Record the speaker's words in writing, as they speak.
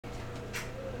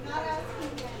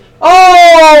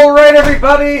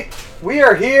everybody, we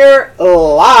are here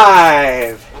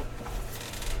live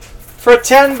for a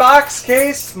 10-box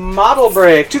case model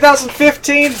break.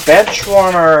 2015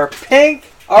 Benchwarmer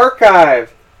Pink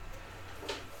Archive.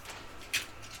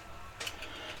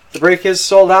 The break is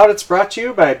sold out. It's brought to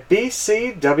you by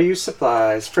BCW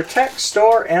Supplies. Protect,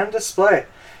 store, and display.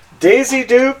 Daisy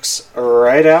Dukes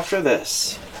right after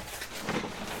this.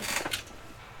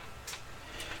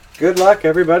 Good luck,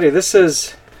 everybody. This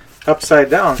is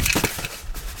upside down.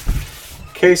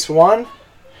 Case 1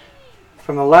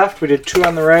 from the left. We did 2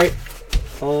 on the right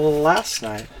last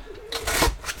night.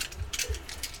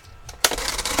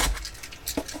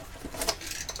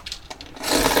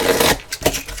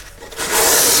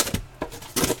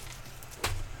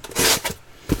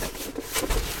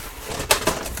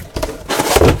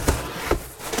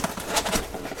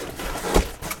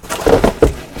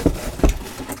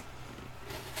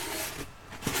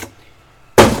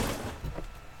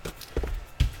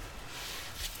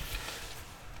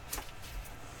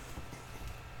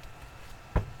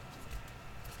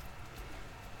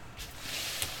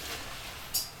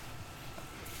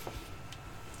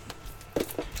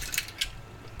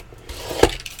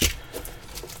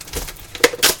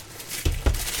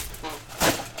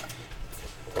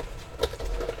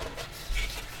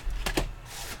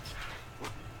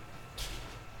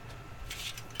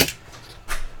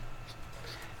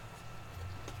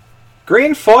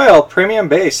 Green foil, premium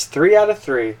base, 3 out of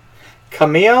 3.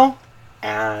 Camille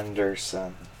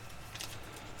Anderson.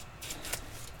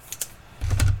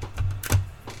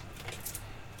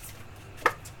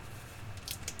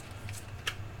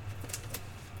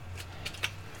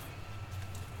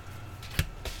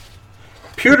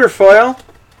 Pewter foil,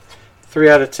 3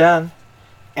 out of 10.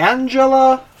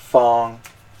 Angela Fong.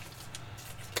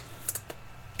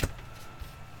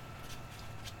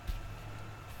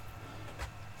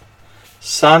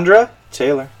 Sandra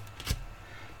Taylor.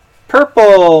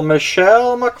 Purple,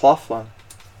 Michelle McLaughlin.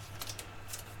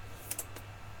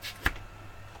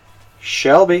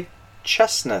 Shelby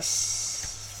Chestnut.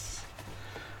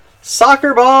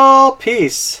 Soccer ball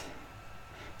piece,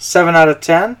 7 out of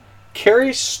 10. Carrie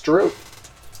Stroop.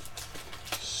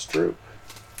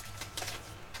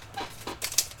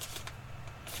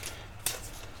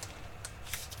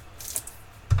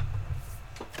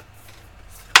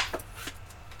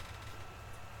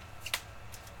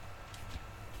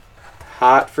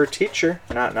 Hot for teacher,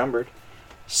 not numbered.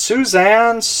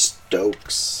 Suzanne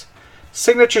Stokes.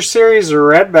 Signature Series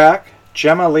Redback,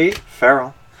 Gemma Lee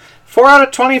Farrell. 4 out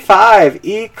of 25,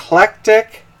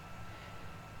 Eclectic,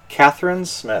 Catherine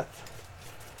Smith.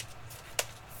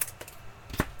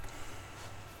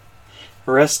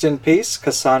 Rest in peace,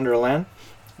 Cassandra Lynn.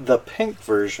 The pink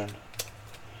version.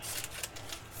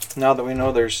 Now that we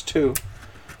know there's 2,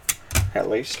 at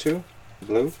least 2,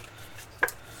 blue.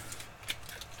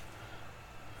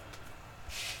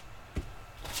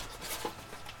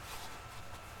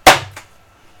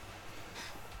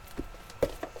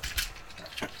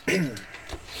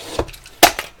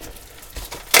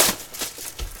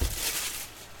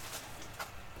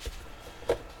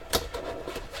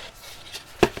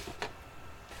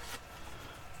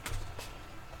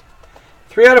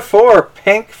 Three out of 4,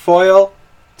 pink foil,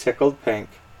 tickled pink.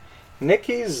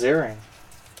 Nikki Ziering.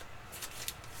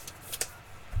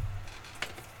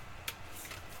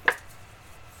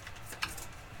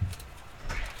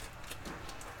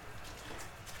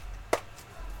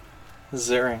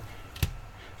 Ziering.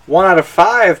 1 out of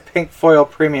 5, pink foil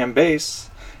premium base.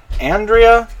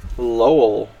 Andrea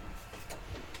Lowell.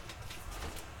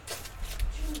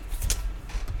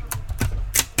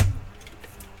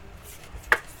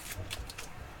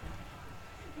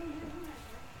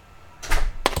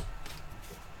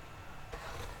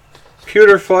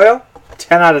 Pewter foil,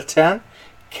 10 out of 10.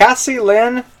 Cassie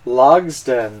Lynn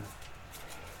Logsden.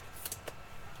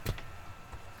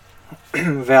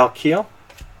 Val Keel.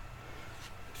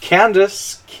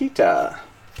 Candace Kita.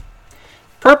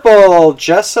 Purple,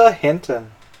 Jessa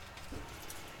Hinton.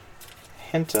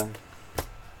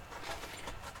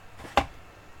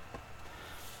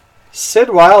 Sid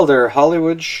Wilder,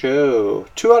 Hollywood Show.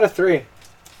 2 out of 3.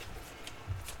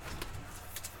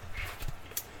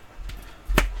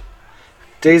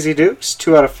 Daisy Dukes,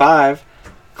 2 out of 5.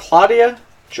 Claudia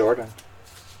Jordan.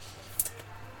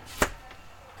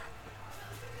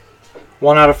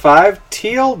 1 out of 5.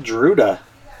 Teal Druda.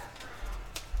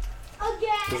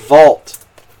 Vault.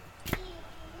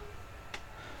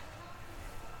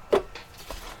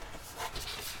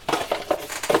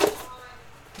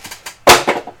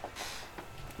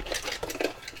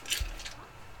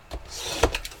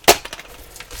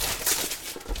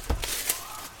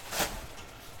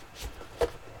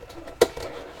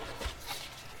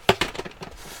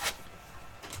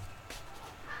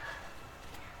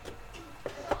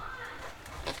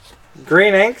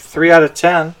 Green ink, 3 out of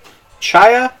 10.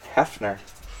 Chaya Hefner.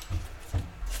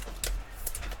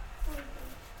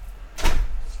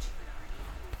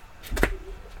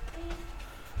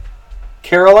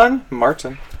 Carolyn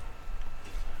Martin.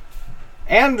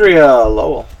 Andrea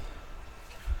Lowell.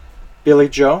 Billy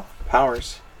Joe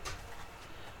Powers.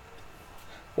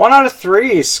 1 out of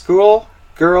 3. School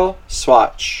Girl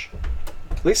Swatch.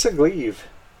 Lisa Gleave.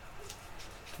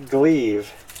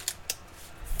 Gleave.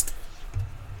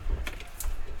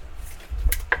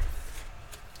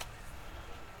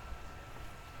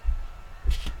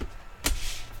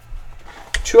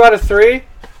 Two out of 3.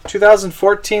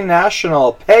 2014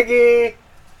 National. Peggy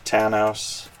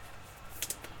Tanos.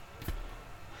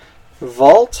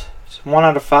 Vault. 1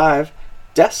 out of 5.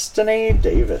 Destiny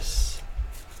Davis.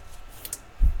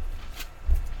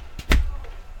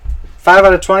 5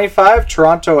 out of 25.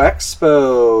 Toronto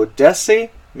Expo. Desi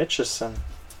Mitchison.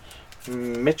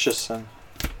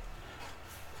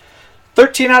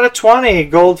 13 out of 20.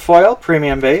 Gold foil.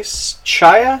 Premium base.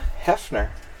 Chaya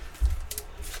Hefner.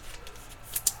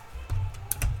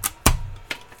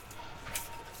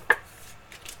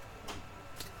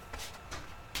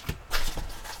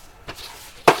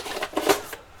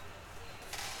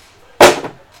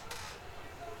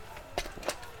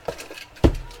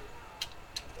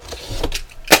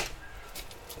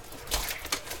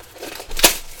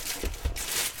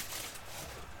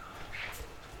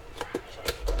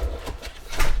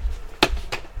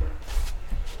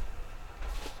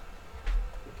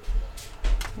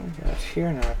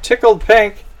 Here now. Tickled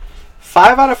Pink.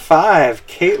 5 out of 5.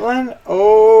 Caitlin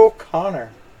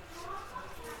O'Connor.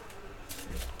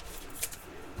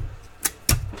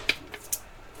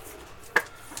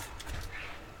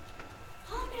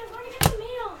 Oh, man, where did I get the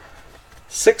mail?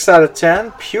 6 out of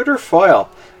 10. Pewter Foil.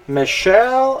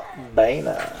 Michelle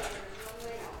Baina.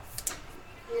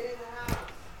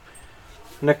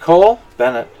 Nicole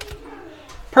Bennett.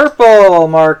 Purple.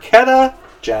 Marketa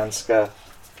Janska.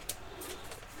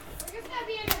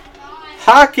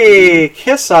 Hockey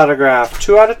Kiss autograph.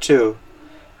 2 out of 2.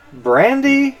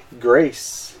 Brandy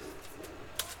Grace.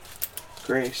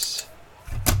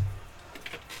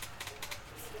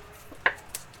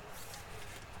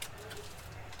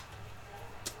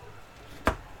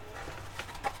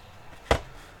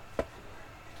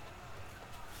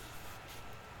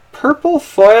 Purple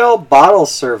foil bottle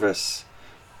service.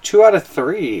 2 out of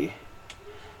 3.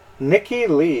 Nikki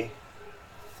Lee.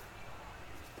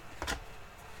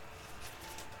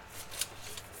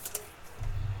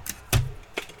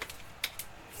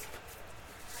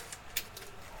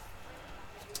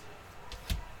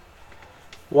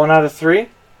 One out of 3.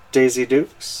 Daisy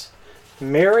Dukes.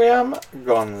 Miriam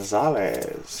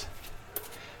Gonzalez.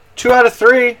 2 out of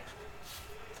 3.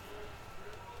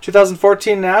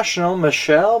 2014 National.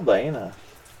 Michelle Baina.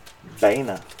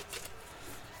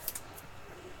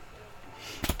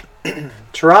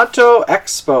 Toronto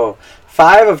Expo.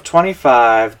 5 of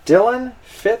 25. Dylan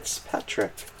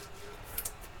Fitzpatrick.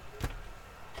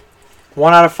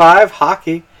 1 out of 5.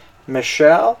 Hockey.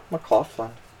 Michelle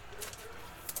McLaughlin.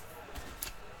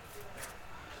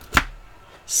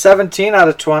 17 out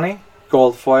of 20.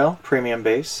 Gold foil. Premium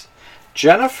base.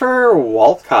 Jennifer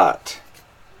Walcott.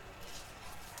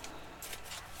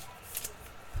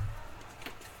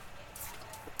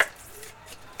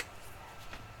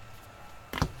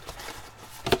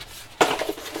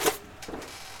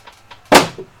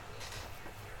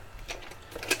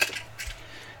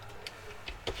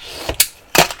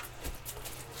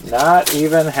 Not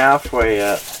even halfway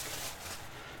yet.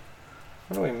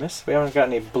 What do we miss? We haven't got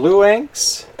any blue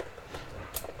inks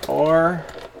or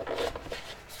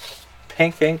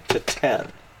pink ink to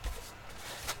 10.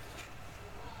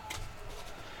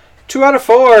 2 out of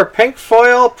 4. Pink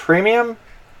foil premium.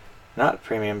 Not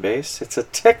premium base. It's a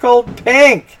tickled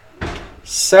pink.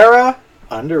 Sarah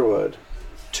Underwood.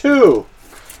 2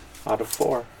 out of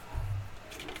 4.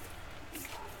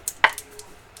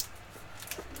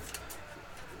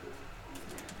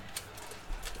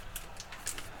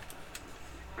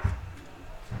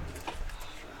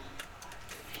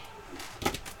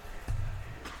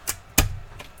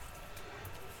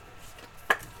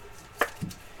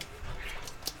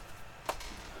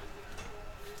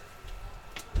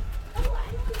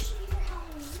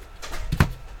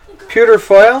 Pewter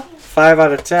foil, 5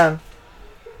 out of 10.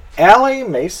 Allie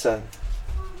Mason.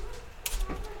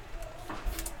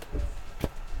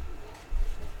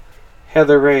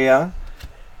 Heather Ray Young.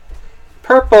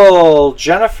 Purple,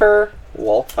 Jennifer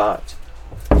Walcott.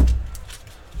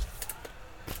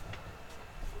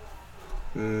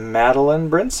 Madeline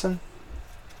Brinson.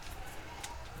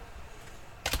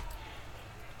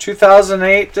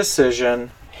 2008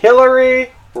 Decision,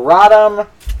 Hillary Rodham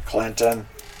Clinton.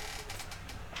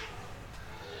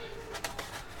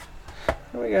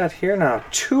 What do we got here now?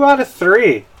 2 out of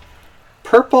 3.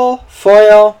 Purple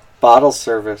foil bottle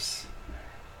service.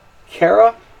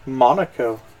 Cara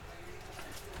Monaco.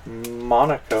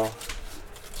 Monaco.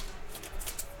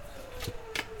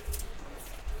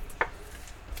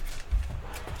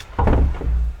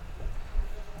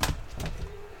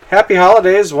 Happy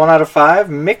Holidays, 1 out of 5.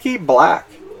 Mickey Black,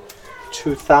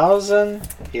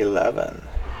 2011.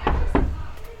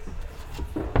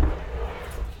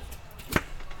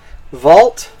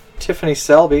 Vault, Tiffany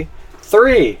Selby,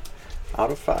 3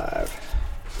 out of 5.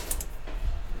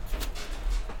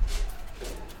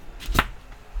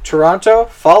 Toronto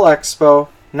Fall Expo,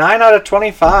 9 out of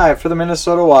 25 for the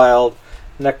Minnesota Wild.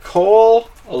 Nicole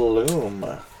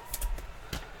Loom.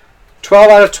 12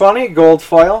 out of 20, gold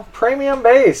foil, premium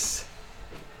base.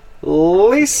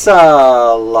 Lisa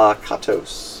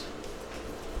Lakatos.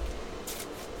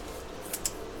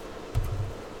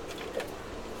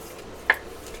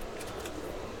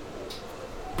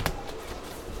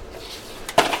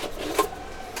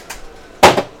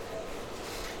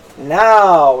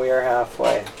 Now we are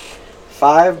halfway.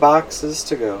 5 boxes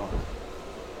to go.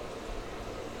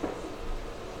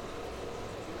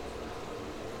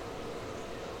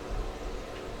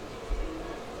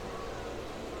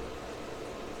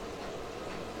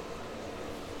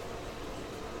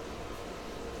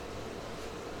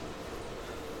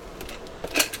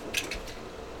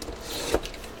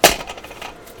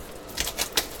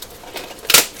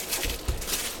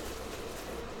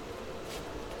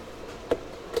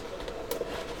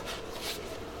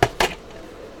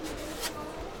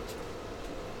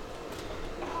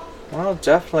 Well,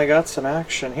 definitely got some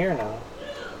action here now.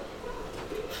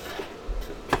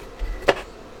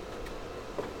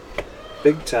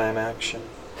 Big time action.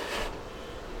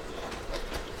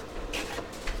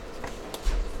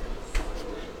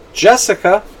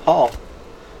 Jessica Hall.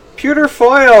 Pewter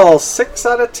foil, 6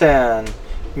 out of 10.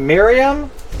 Miriam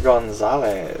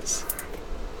Gonzalez.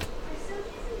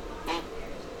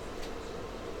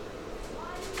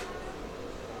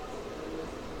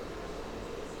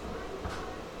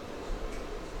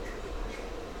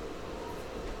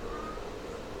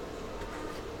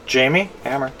 Jamie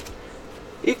Hammer.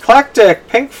 Eclectic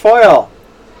pink foil,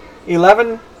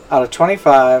 11 out of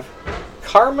 25.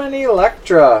 Carmen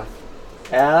Electra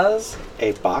as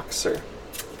a boxer.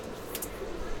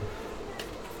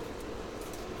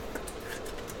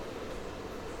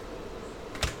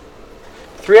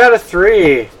 Three out of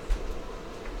 3.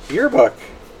 Yearbook.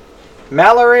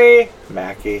 Mallory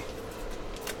Mackey.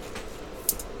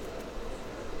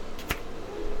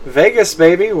 Vegas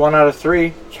Baby, 1 out of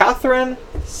 3. Catherine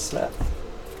Smith.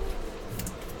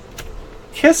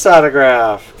 Kiss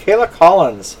autograph. Kayla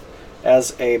Collins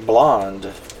as a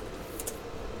blonde.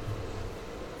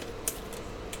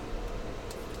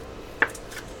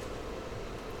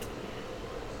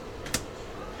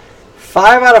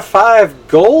 Five out of 5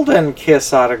 golden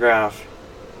Kiss autograph.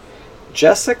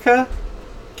 Jessica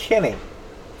Kinney.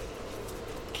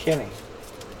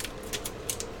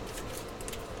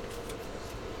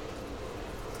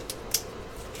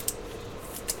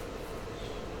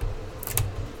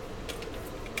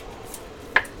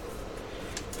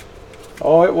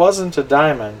 Oh, it wasn't a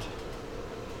diamond.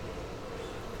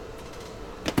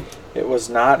 It was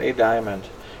not a diamond.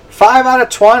 5 out of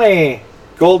 20.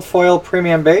 Gold foil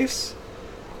premium base.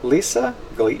 Lisa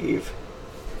Gleave.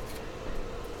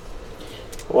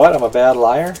 What? I'm a bad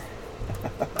liar?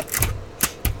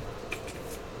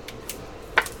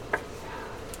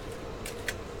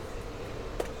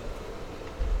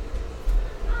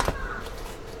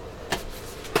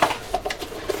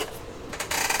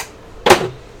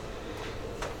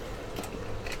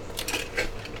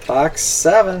 Box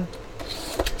 7.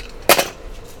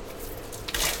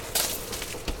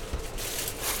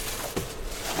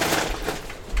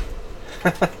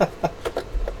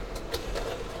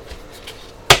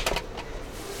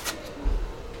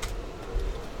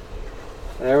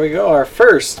 There we go, our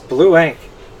first blue ink.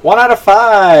 1 out of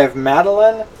 5,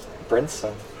 Madeline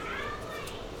Brinson.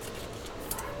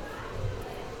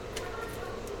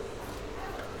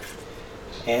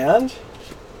 And,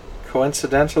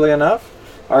 coincidentally enough,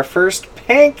 our first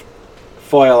pink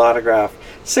foil autograph.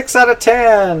 6 out of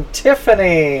 10,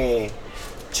 Tiffany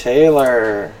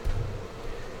Taylor.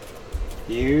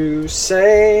 You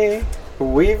say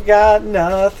we've got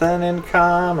nothing in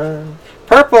common.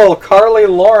 Purple, Carly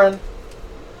Lauren.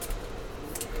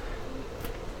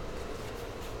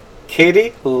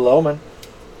 Katie Lohman.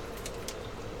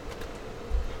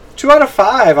 2 out of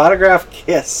 5, autograph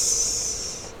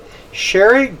Kiss.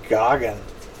 Sherry Goggin.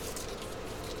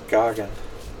 Goggin.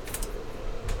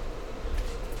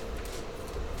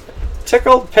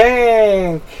 Tickled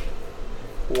Pink.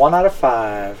 1 out of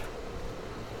 5.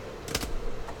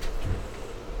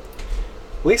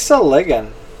 Lisa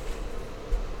Ligon.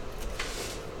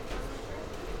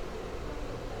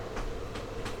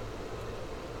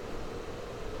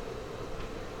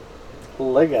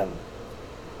 Ligon.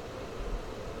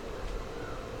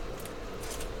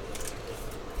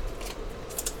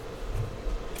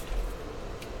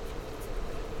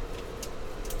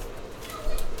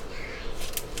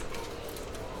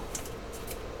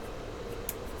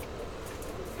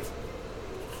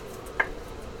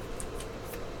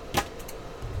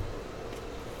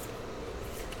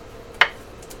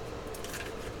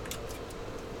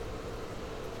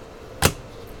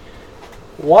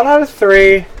 One out of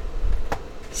 3.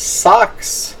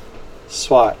 Socks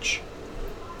swatch.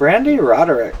 Brandy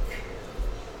Roderick.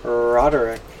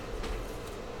 Roderick.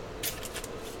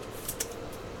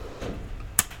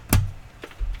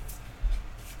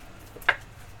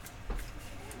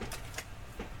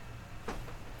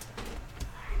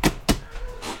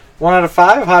 One out of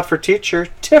 5. Hot for Teacher.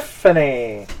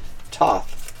 Tiffany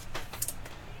Toth.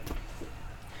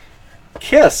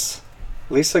 Kiss.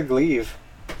 Lisa Gleave.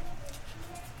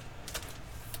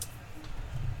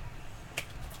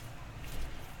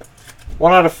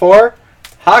 One out of 4.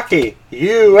 Hockey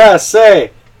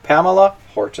USA. Pamela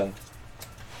Horton.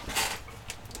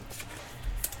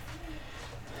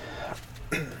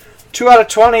 Two out of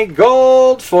 20.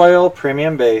 Gold foil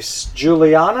premium base.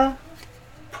 Juliana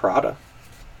Prada.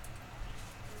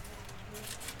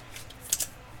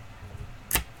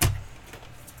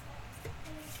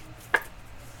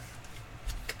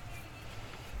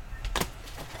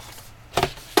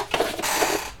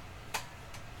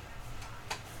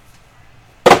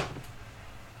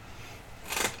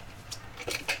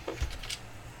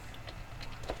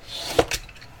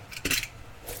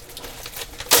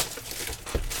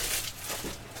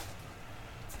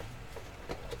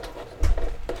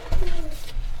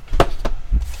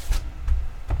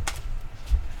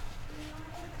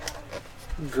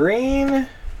 Green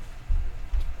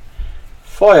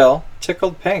foil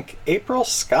tickled pink. April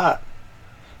Scott.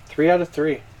 3 out of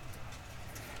 3.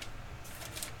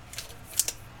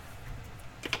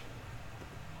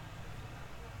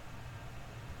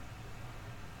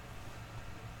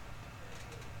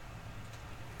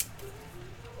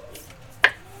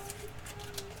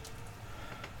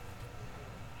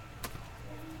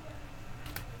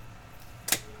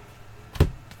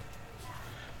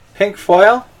 Pink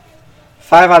foil.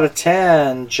 5 out of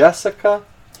 10, Jessica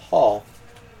Hall.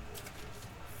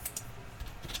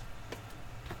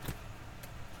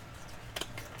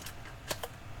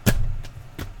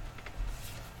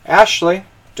 Ashley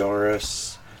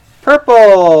Doris.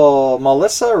 Purple,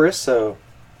 Melissa Risso.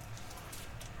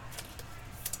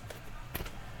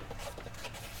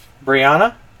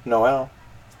 Brianna Noel.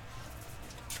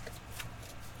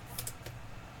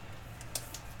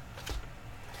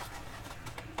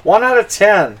 One out of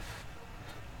 10.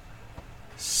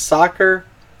 Soccer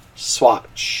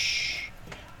swatch.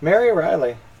 Mary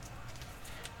Riley.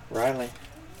 Riley.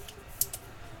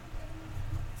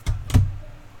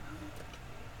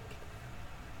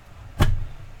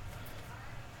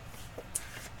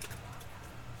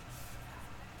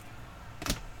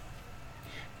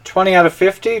 $20 out of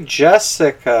 50.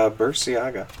 Jessica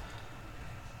Burciaga.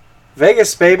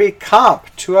 Vegas baby.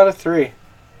 Comp. 2 out of 3.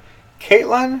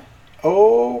 Caitlin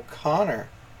O'Connor.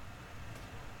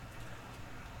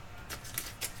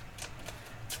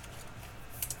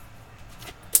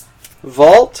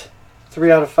 Vault,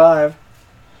 3 out of 5.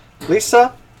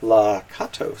 Lisa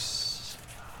Lakatos.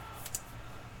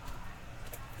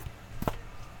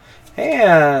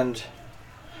 And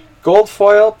gold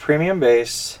foil premium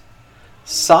base.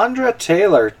 Sandra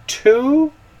Taylor,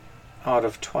 2 out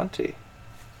of 20.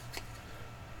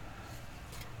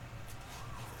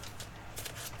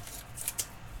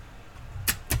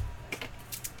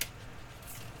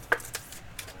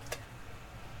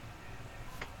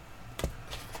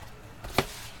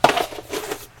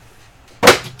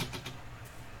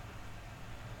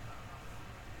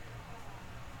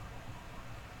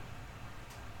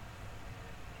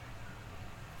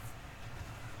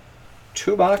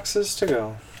 Two boxes to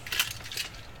go.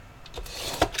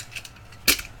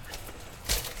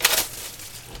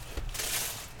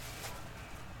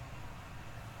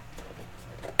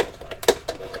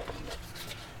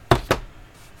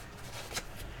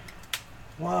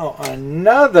 Wow,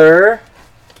 another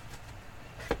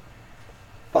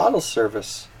bottle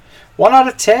service. 1 out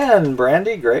of 10,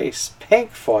 Brandy Grace.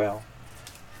 Pink foil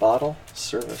bottle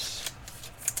service.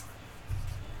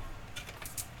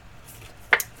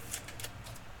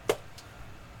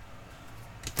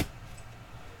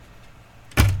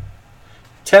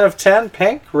 10 of 10,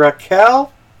 pink,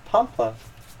 Raquel Pumplin.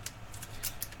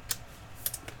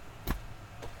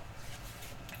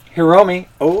 Hiromi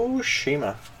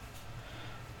Oshima.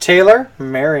 Taylor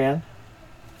Marion.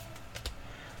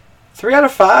 3 out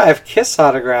of 5, Kiss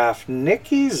autograph,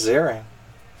 Nikki Ziering.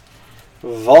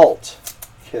 Vault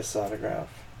Kiss autograph.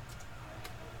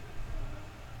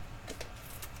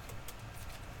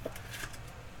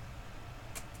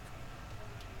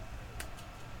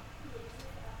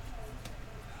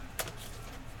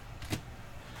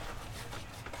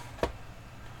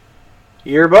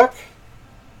 Yearbook.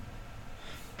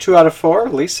 2 out of 4,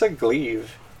 Lisa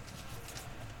Gleave.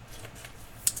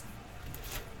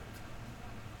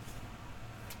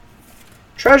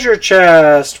 Treasure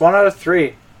Chest. 1 out of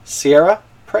 3, Sierra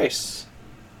Price.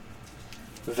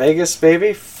 Vegas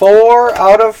Baby. 4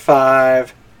 out of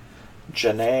 5,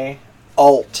 Janae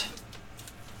Alt.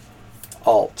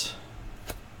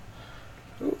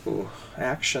 Ooh,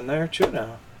 action there too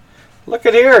now. Look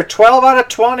at here. 12 out of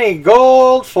 20,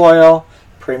 gold foil,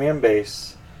 premium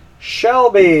base,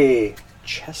 Shelby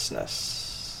Chestnut.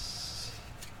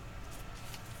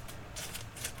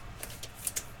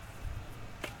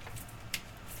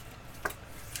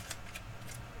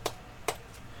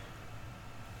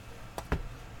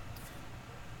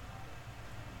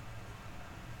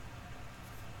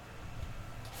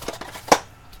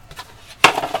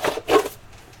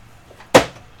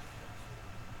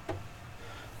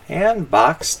 And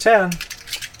box 10.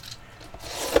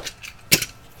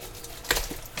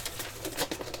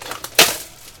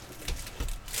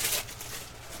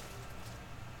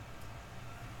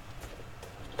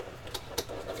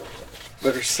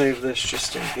 Better save this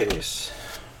just in case.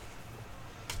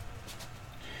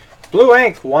 Blue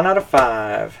ink, 1 out of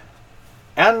 5.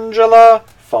 Angela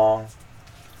Fong.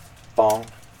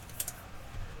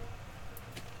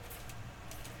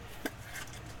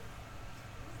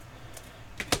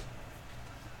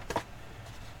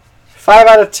 5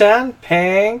 out of 10,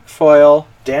 pink foil,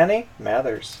 Danny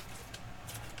Mathers.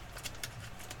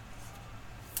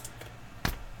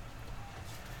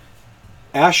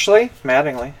 Ashley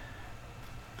Mattingly.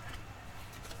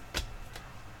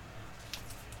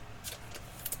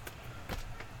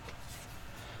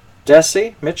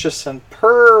 Desi Mitchison,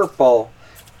 purple.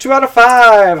 2 out of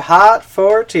 5, hot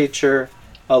for teacher,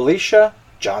 Alicia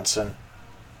Johnson.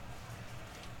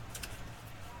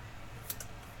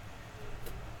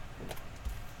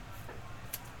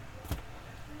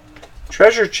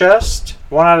 Treasure Chest,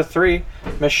 1 out of 3,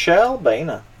 Michelle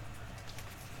Baina.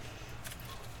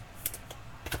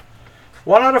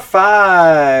 1 out of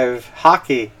 5,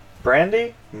 hockey,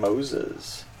 Brandy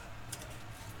Moses.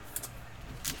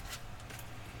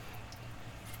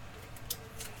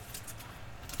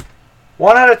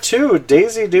 One out of 2,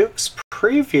 Daisy Dukes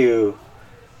preview,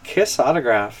 Kiss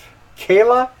autograph,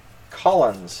 Kayla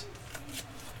Collins.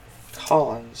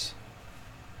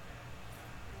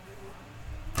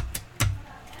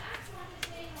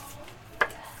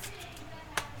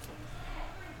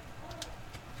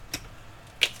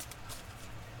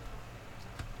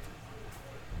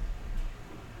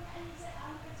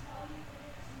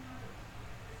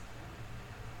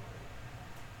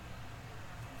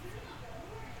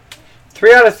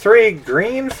 3 out of 3,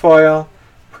 green foil,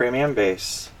 premium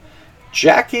base,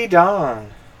 Jackie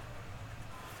Dawn.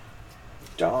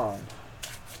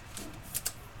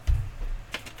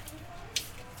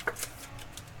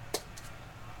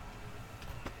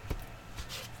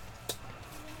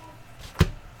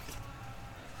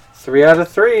 3 out of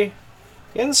 3,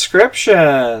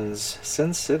 Inscriptions,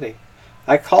 Sin City.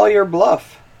 I Call Your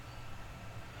Bluff,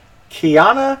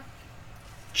 Kiana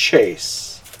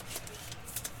Chase.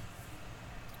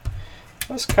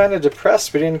 I was kind of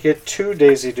depressed we didn't get 2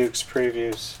 Daisy Dukes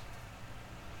previews.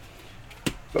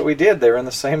 But we did. They were in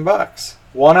the same box.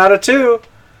 1 out of 2.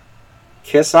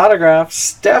 Kiss autograph.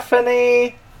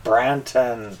 Stephanie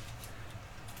Branton.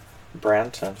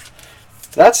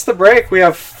 That's the break. We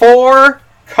have 4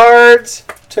 cards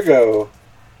to go.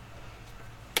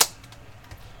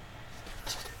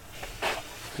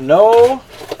 No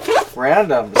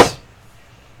randoms,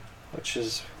 which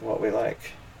is what we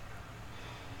like.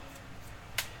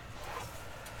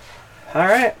 All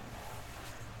right.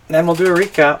 Then we'll do a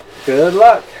recap. Good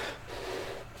luck.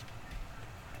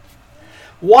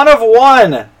 1 of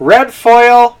 1. Red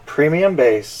foil. Premium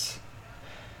base.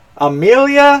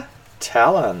 Amelia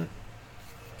Talon.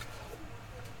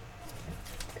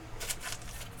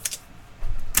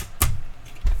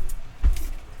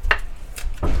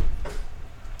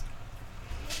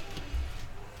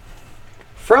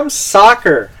 From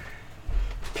Soccer.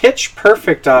 Pitch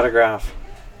Perfect autograph.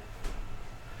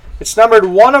 It's numbered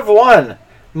 1 of 1.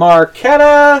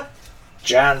 Marketa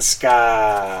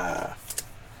Janska.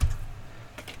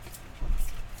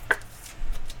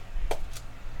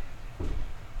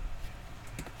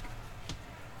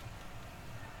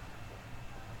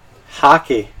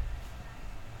 Hockey.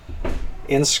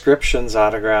 Inscriptions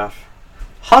autograph.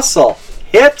 Hustle,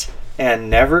 hit, and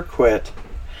never quit.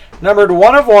 Numbered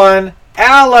 1/1,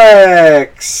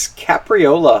 Alex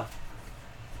Capriola.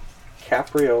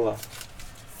 Capriola.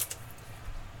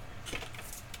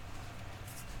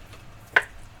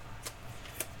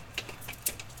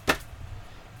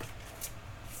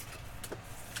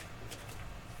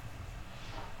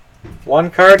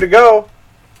 One card to go.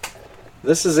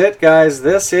 This is it, guys.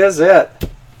 This is it.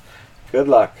 Good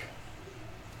luck.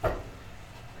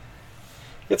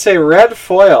 It's a red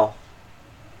foil.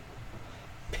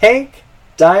 Pink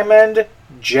diamond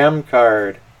gem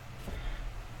card.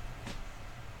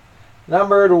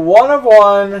 Numbered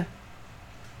 1/1.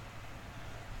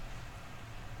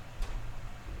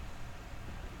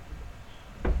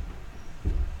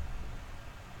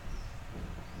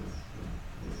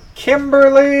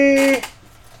 Kimberly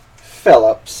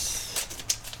Phillips.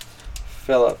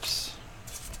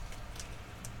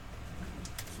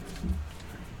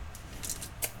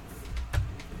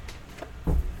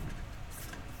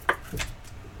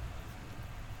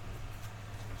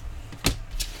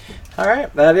 All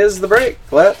right, that is the break.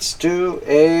 Let's do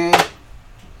a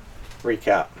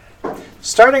recap.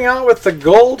 Starting out with the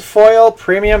gold foil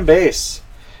premium base.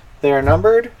 They are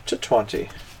numbered to 20.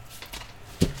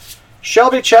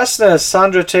 Shelby Chestnut,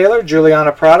 Sandra Taylor,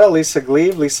 Juliana Prada, Lisa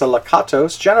Gleave, Lisa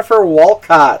Lakatos, Jennifer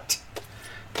Walcott,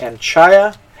 and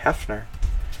Chaya Hefner.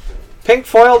 Pink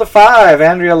foil to 5,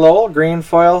 Andrea Lowell. Green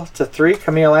foil to 3,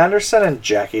 Camille Anderson and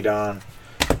Jackie Dawn.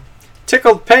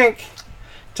 Tickled pink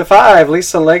to 5,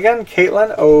 Lisa Ligon,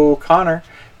 Caitlin O'Connor.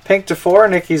 Pink to 4,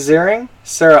 Nikki Ziering,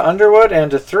 Sarah Underwood,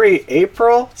 and to 3,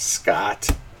 April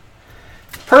Scott.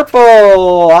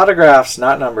 Purple autographs,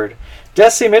 not numbered.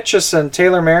 Desi Mitchison,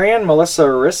 Taylor Marion, Melissa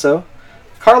Risso,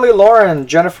 Carly Lauren,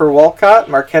 Jennifer Walcott,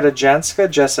 Marketa Janska,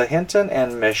 Jessa Hinton,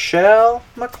 and Michelle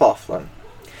McLaughlin.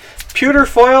 Pewter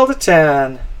foil to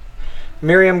 10,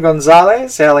 Miriam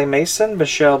Gonzalez, Allie Mason,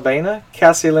 Michelle Baina,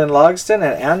 Cassie Lynn Logston,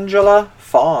 and Angela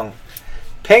Fong.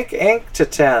 Pink ink to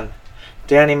 10,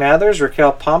 Danny Mathers,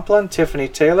 Raquel Pomplin, Tiffany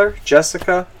Taylor,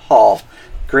 Jessica Hall.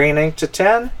 Green ink to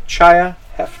 10, Chaya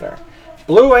Hefner.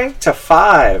 Blue ink to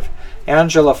 5,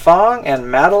 Angela Fong and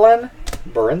Madeline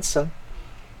Brinson.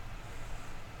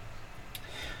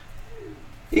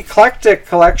 Eclectic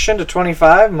collection to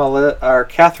 25,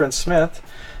 Catherine Smith.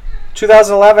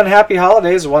 2011 Happy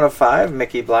Holidays, 1/5,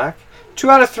 Mickey Black.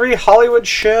 2/3 Hollywood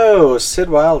Show, Sid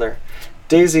Wilder.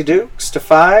 Daisy Dukes to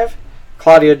 5,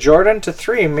 Claudia Jordan to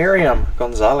 3, Miriam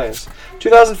Gonzalez.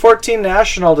 2014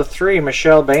 National to 3,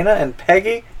 Michelle Baina and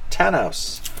Peggy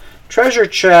Tanos. Treasure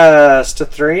Chest to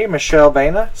 3, Michelle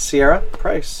Baina, Sierra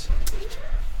Price.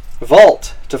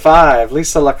 Vault to 5,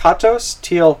 Lisa Lakatos,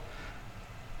 Teal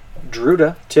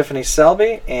Druda, Tiffany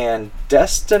Selby, and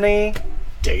Destiny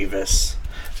Davis.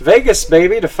 Vegas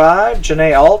Baby to 5,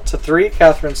 Janae Alt to 3,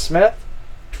 Catherine Smith.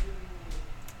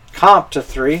 Comp to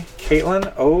 3,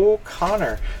 Caitlin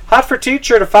O'Connor. Hot for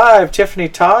Teacher to 5, Tiffany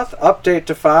Toth. Update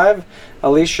to 5,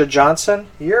 Alicia Johnson.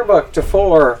 Yearbook to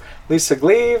 4, Lisa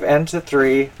Gleave, and to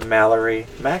 3, Mallory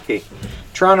Mackey.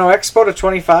 Toronto Expo to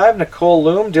 25, Nicole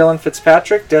Loom, Dylan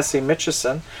Fitzpatrick, Desi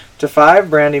Mitchison. To 5,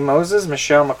 Brandy Moses,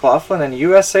 Michelle McLaughlin, and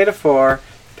USA to 4,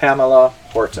 Pamela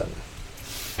Horton.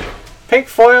 Pink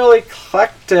foil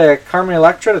eclectic, Carmen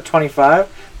Electra to 25,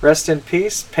 Rest in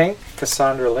Peace, Pink,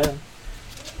 Cassandra Lynn.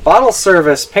 Bottle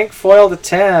service, pink foil to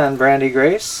 10, Brandy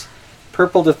Grace.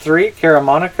 Purple to 3, Cara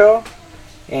Monaco,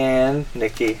 and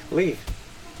Nikki Lee.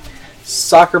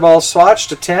 Soccer ball swatch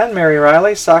to 10, Mary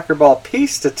Riley. Soccer ball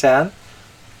piece to 10,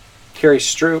 Carrie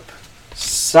Stroop.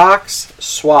 Socks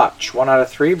swatch,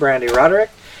 1/3, Brandy Roderick.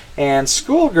 And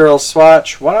schoolgirl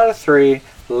swatch, 1/3,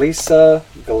 Lisa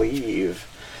Gleave.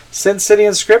 Sin City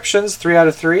inscriptions,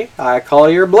 3/3, I Call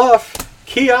Your Bluff,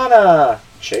 Kiana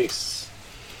Chase.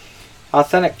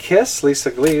 Authentic Kiss,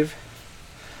 Lisa Gleave.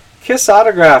 Kiss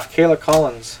autograph, Kayla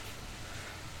Collins.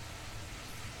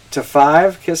 To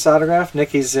 5, Kiss autograph,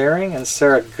 Nikki Ziering and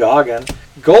Sarah Goggin.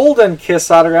 Golden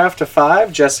Kiss autograph to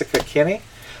 5, Jessica Kinney.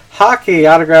 Hockey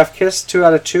autograph Kiss,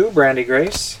 2/2, Brandy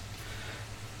Grace.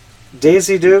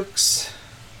 Daisy Dukes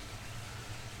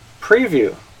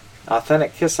preview,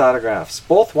 Authentic Kiss autographs,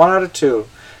 both 1/2,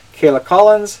 Kayla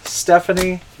Collins,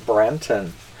 Stephanie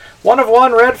Brenton.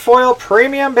 1/1 red foil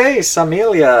premium base,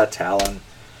 Amelia Talon.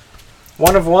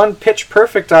 1/1 pitch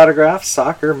perfect autograph,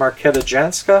 soccer, Marketa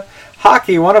Janska.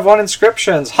 Hockey, 1/1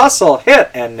 inscriptions, hustle, hit,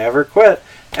 and never quit,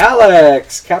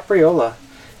 Alex Capriola.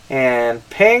 And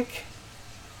pink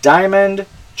diamond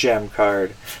gem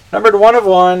card. Numbered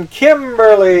 1/1,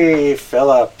 Kimberly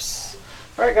Phillips.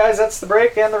 Alright guys, that's the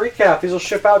break and the recap. These will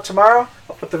ship out tomorrow.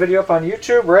 I'll put the video up on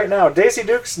YouTube right now. Daisy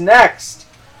Dukes next.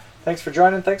 Thanks for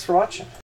joining. Thanks for watching.